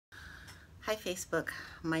Hi Facebook,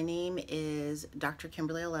 my name is Dr.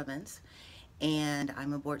 Kimberly Levens and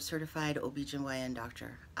I'm a board certified OBGYN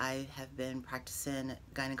doctor. I have been practicing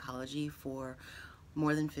gynecology for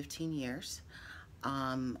more than 15 years.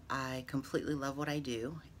 I completely love what I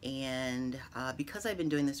do, and because I've been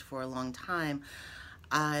doing this for a long time,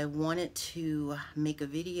 I wanted to make a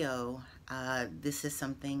video. This is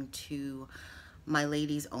something to my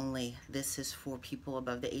ladies only. This is for people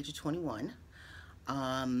above the age of 21.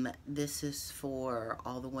 This is for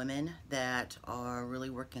all the women that are really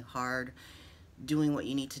working hard, doing what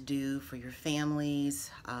you need to do for your families,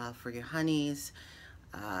 for your honeys,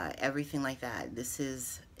 everything like that. This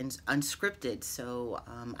is unscripted, so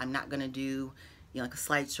I'm not going to do like a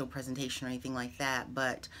slideshow presentation or anything like that,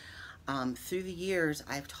 but through the years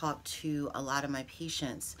I've talked to a lot of my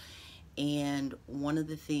patients, and one of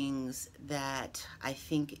the things that I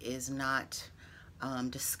think is not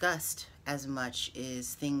discussed as much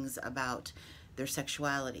is things about their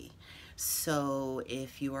sexuality. So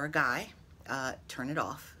if you are a guy, turn it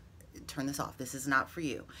off. Turn this off. This is not for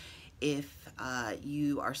you. If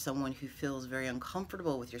you are someone who feels very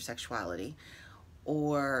uncomfortable with your sexuality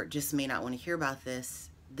or just may not want to hear about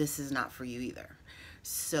this, this is not for you either.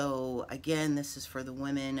 So again, this is for the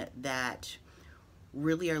women that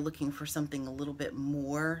really are looking for something a little bit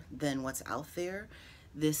more than what's out there.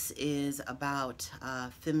 This is about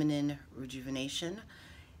feminine rejuvenation,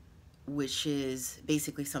 which is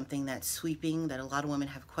basically something that's sweeping, that a lot of women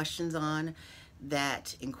have questions on,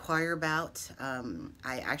 that inquire about.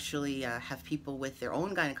 I actually have people with their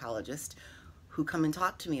own gynecologist who come and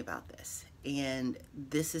talk to me about this. And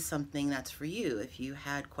this is something that's for you. If you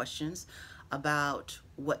had questions about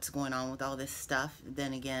what's going on with all this stuff,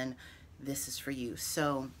 then again, this is for you.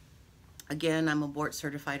 So again, I'm a board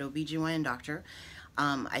certified OBGYN doctor.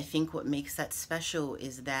 I think what makes that special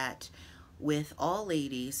is that with all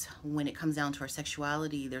ladies, when it comes down to our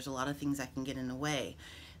sexuality, there's a lot of things that can get in the way.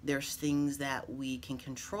 There's things that we can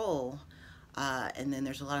control, and then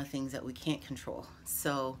there's a lot of things that we can't control.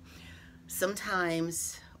 So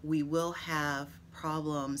sometimes we will have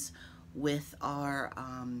problems with our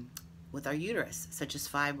uterus, such as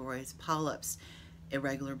fibroids, polyps,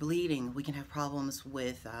 irregular bleeding. We can have problems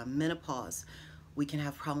with menopause. We can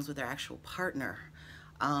have problems with our actual partner.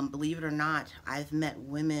 Believe it or not, I've met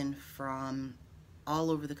women from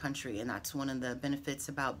all over the country, and that's one of the benefits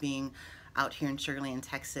about being out here in Sugar Land,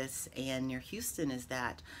 Texas and near Houston, is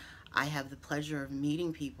that I have the pleasure of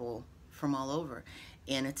meeting people from all over.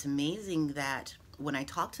 And it's amazing that when I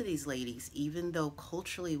talk to these ladies, even though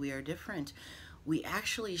culturally we are different, we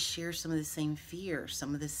actually share some of the same fears,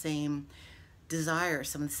 some of the same desires,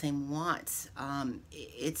 some of the same wants.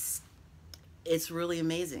 It's really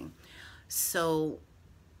amazing. So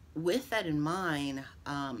with that in mind,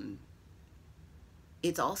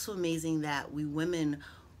 it's also amazing that we women,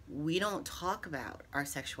 we don't talk about our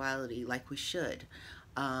sexuality like we should.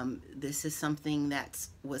 This is something that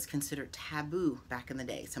was considered taboo back in the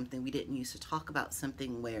day, something we didn't used to talk about,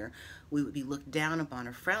 something where we would be looked down upon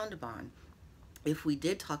or frowned upon if we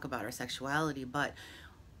did talk about our sexuality. But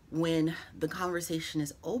when the conversation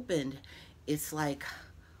is opened, it's like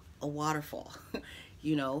a waterfall.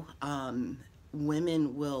 you know,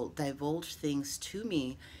 women will divulge things to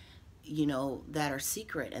me, that are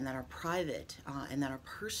secret and that are private and that are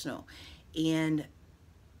personal. And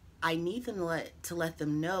I need them to let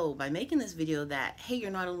them know by making this video that, hey,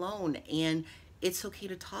 you're not alone, and it's okay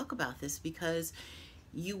to talk about this because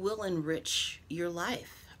you will enrich your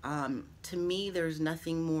life. To me, there's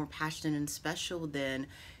nothing more passionate and special than,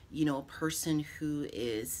 a person who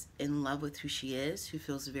is in love with who she is, who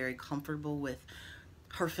feels very comfortable with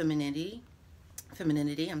her femininity,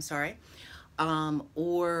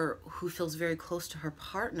 or who feels very close to her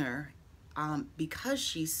partner because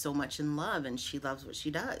she's so much in love and she loves what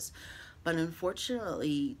she does. But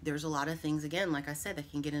unfortunately, there's a lot of things, again, like I said,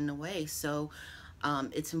 that can get in the way. So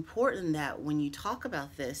it's important that when you talk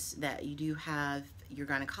about this, that you do have your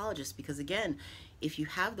gynecologist, because again, if you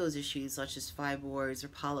have those issues such as fibroids or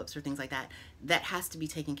polyps or things like that, that has to be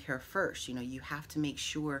taken care of first. You have to make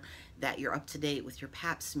sure that you're up to date with your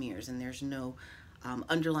pap smears and there's no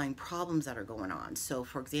underlying problems that are going on. So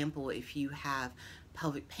for example, if you have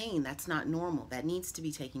pelvic pain, that's not normal. That needs to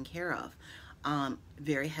be taken care of.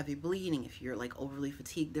 Very heavy bleeding, if you're like overly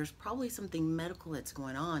fatigued, there's probably something medical that's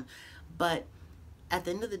going on. But at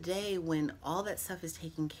the end of the day, when all that stuff is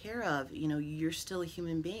taken care of, you're still a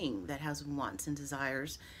human being that has wants and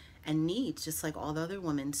desires and needs, just like all the other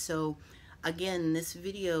women. So again, this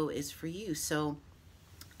video is for you. So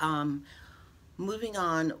moving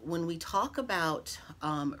on, when we talk about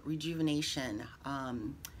rejuvenation,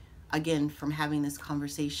 again, from having this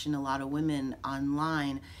conversation, a lot of women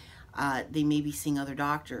online, they may be seeing other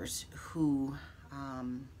doctors who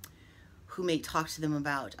may talk to them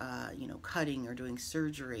about, cutting or doing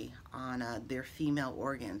surgery on their female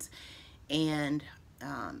organs. And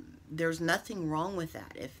there's nothing wrong with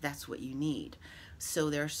that if that's what you need. So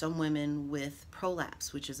there are some women with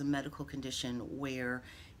prolapse, which is a medical condition where,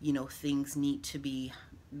 things need to be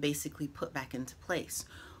basically put back into place.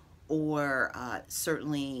 Or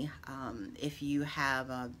certainly if you have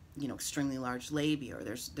a, extremely large labia, or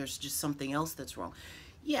there's just something else that's wrong.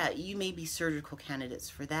 Yeah, you may be surgical candidates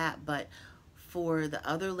for that, but for the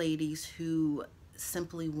other ladies who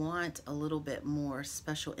simply want a little bit more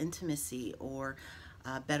special intimacy, or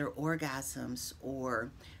better orgasms,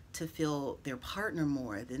 or to feel their partner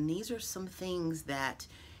more, then these are some things that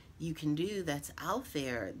you can do that's out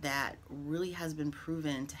there that really has been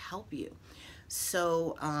proven to help you.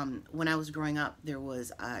 So when I was growing up, there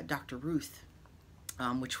was Dr. Ruth,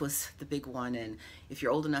 which was the big one. And if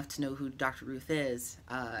you're old enough to know who Dr. Ruth is,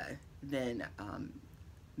 then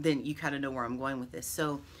you kind of know where I'm going with this.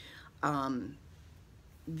 So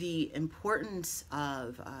the importance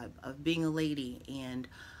of being a lady and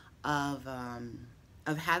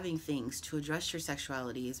of having things to address your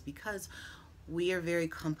sexuality is because we are very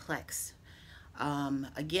complex.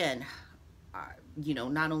 Again,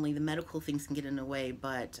 not only the medical things can get in the way,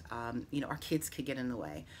 but our kids could get in the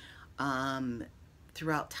way.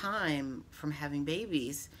 Throughout time, from having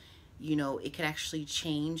babies, it could actually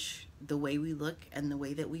change the way we look and the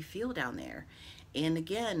way that we feel down there. And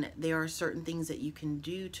again, there are certain things that you can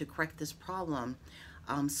do to correct this problem,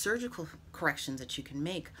 surgical corrections that you can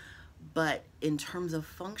make, but in terms of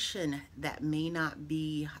function, that may not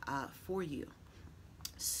be for you.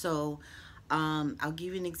 So I'll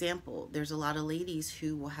give you an example. There's a lot of ladies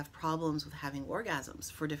who will have problems with having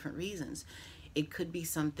orgasms for different reasons. It could be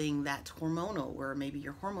something that's hormonal, where maybe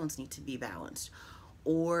your hormones need to be balanced.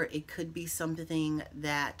 Or it could be something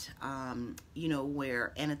that,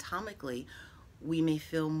 where anatomically we may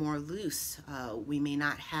feel more loose. We may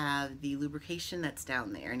not have the lubrication that's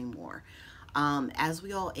down there anymore. As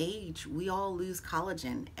we all age, we all lose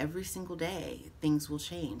collagen every single day. Things will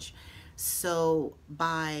change. So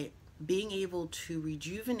by being able to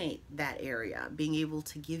rejuvenate that area, being able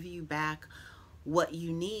to give you back what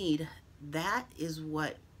you need, that is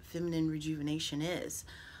what feminine rejuvenation is.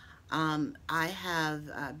 I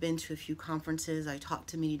have been to a few conferences. I talked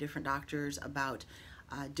to many different doctors about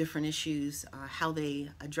different issues, how they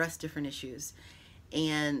address different issues.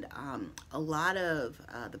 And a lot of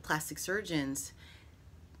the plastic surgeons,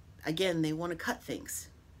 again, they want to cut things.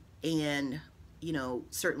 And,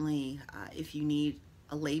 certainly if you need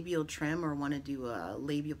a labial trim or want to do a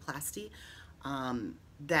labiaplasty,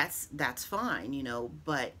 that's fine,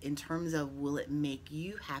 but in terms of will it make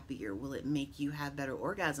you happier, will it make you have better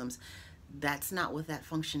orgasms, that's not what that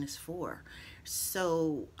function is for.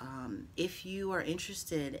 So if you are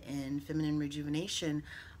interested in feminine rejuvenation,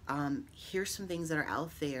 here's some things that are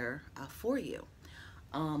out there for you.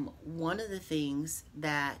 One of the things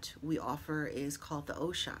that we offer is called the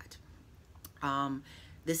O shot.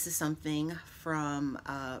 This is something from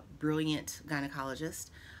a brilliant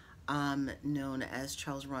gynecologist known as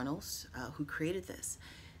Charles Runnels, who created this.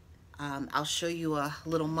 I'll show you a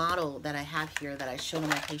little model that I have here that I show to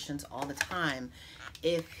my patients all the time.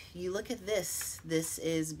 If you look at this, this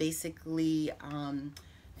is basically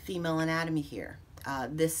female anatomy here.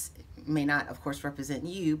 This may not, of course, represent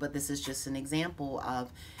you, but this is just an example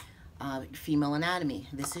of female anatomy.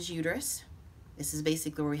 This is uterus. This is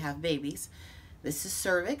basically where we have babies. This is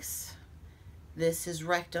cervix. This is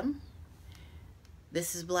rectum.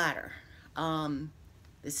 This is bladder.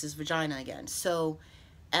 This is vagina again. So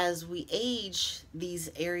as we age, these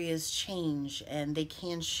areas change and they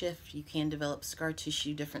can shift. You can develop scar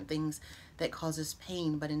tissue, different things that causes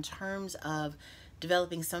pain. But in terms of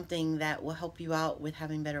developing something that will help you out with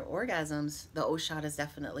having better orgasms, the O shot is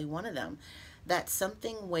definitely one of them. That's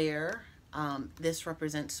something where this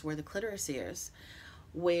represents where the clitoris is,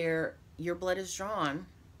 where your blood is drawn,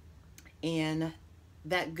 and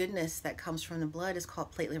that goodness that comes from the blood is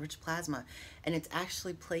called platelet-rich plasma, and it's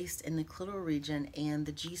actually placed in the clitoral region and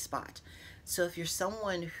the G-spot. So if you're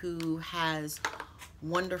someone who has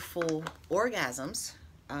wonderful orgasms,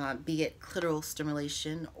 be it clitoral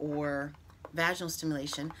stimulation or vaginal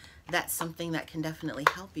stimulation, that's something that can definitely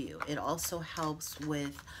help you. It also helps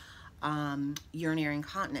with urinary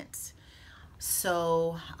incontinence.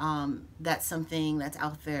 So that's something that's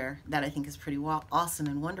out there that I think is pretty awesome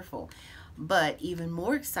and wonderful. But even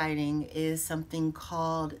more exciting is something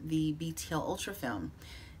called the BTL ultrafilm.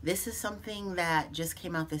 This is something that just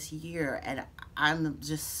came out this year, and I'm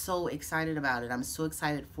just so excited about it. I'm so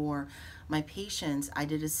excited for my patients. I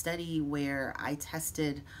did a study where I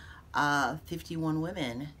tested 51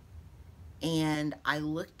 women, and I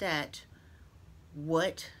looked at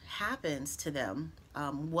what happens to them,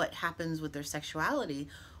 what happens with their sexuality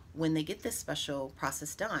when they get this special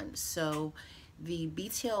process done. So the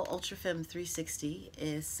BTL UltraFem 360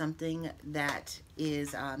 is something that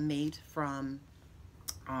is made from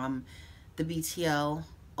the BTL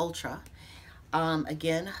Ultra.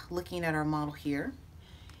 Again, looking at our model here,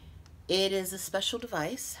 it is a special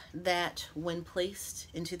device that when placed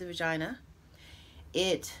into the vagina,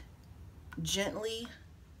 it gently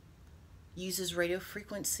uses radio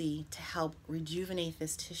frequency to help rejuvenate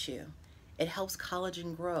this tissue. It helps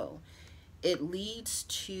collagen grow. It leads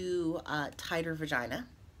to a tighter vagina.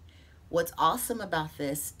 What's awesome about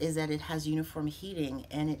this is that it has uniform heating,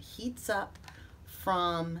 and it heats up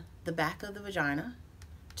from the back of the vagina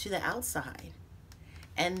to the outside.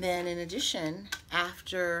 And then in addition,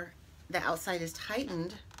 after the outside is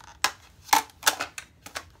tightened,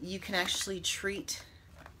 you can actually treat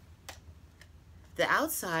the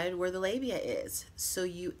outside where the labia is. So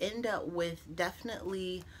you end up with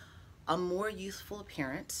definitely a more youthful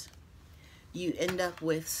appearance. You end up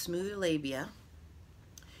with smoother labia.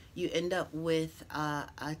 You end up with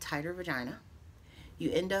a tighter vagina.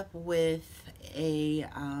 You end up with a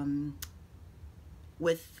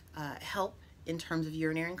help in terms of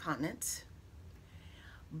urinary incontinence.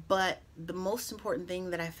 But the most important thing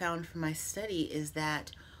that I found from my study is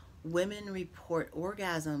that women report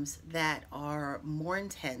orgasms that are more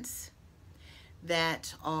intense,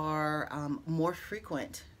 that are more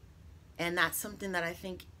frequent, and that's something that I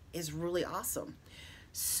think is really awesome.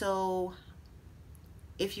 So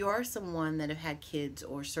if you are someone that have had kids,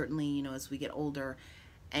 or certainly, you know, as we get older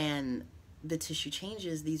and the tissue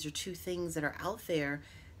changes, these are two things that are out there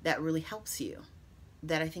that really helps you,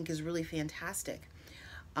 that I think is really fantastic.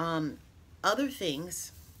 Other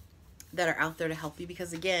things that are out there to help you,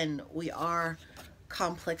 because again, we are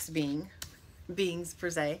complex beings per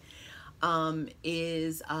se,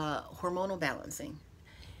 is hormonal balancing.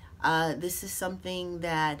 This is something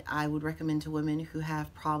that I would recommend to women who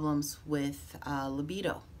have problems with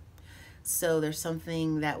libido. So there's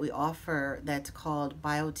something that we offer that's called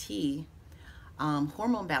BioT,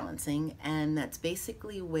 hormone balancing, and that's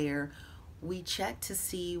basically where we check to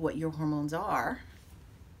see what your hormones are.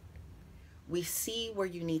 We see where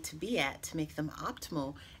you need to be at to make them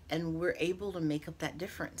optimal, and we're able to make up that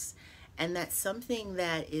difference. And that's something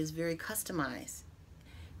that is very customized.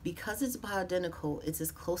 Because it's bioidentical, it's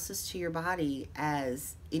as closest to your body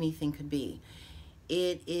as anything could be.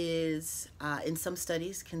 It is, in some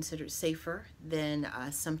studies, considered safer than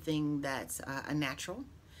something that's a natural.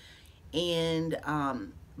 And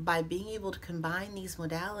by being able to combine these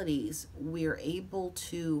modalities, we're able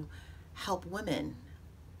to help women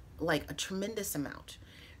like a tremendous amount.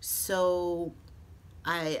 So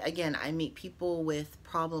I meet people with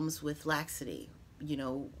problems with laxity. You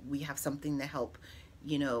know, we have something to help,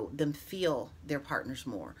 you know, them feel their partners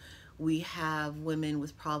more. We have women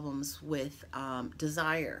with problems with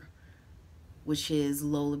desire, which is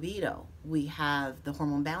low libido. We have the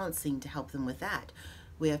hormone balancing to help them with that.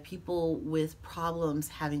 We have people with problems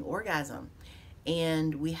having orgasm,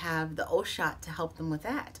 and we have the O-Shot to help them with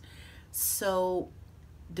that. So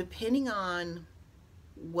depending on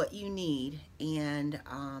what you need and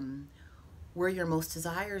where your most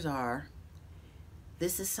desires are,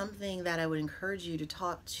 this is something that I would encourage you to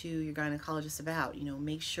talk to your gynecologist about. You know,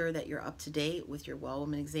 make sure that you're up to date with your well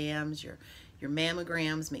woman exams, your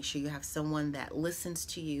mammograms. Make sure you have someone that listens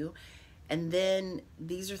to you. And then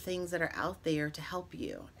these are things that are out there to help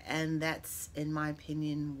you. And that's, in my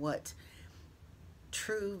opinion, what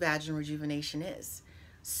true vaginal rejuvenation is.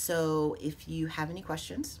 So if you have any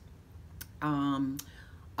questions, our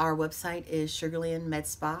website is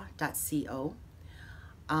sugarlandmedspa.co.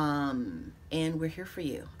 And we're here for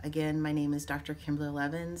you. Again, my name is Dr. Kimberly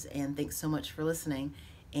Levens, and thanks so much for listening.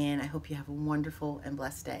 And I hope you have a wonderful and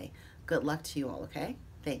blessed day. Good luck to you all, okay?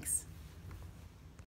 Thanks.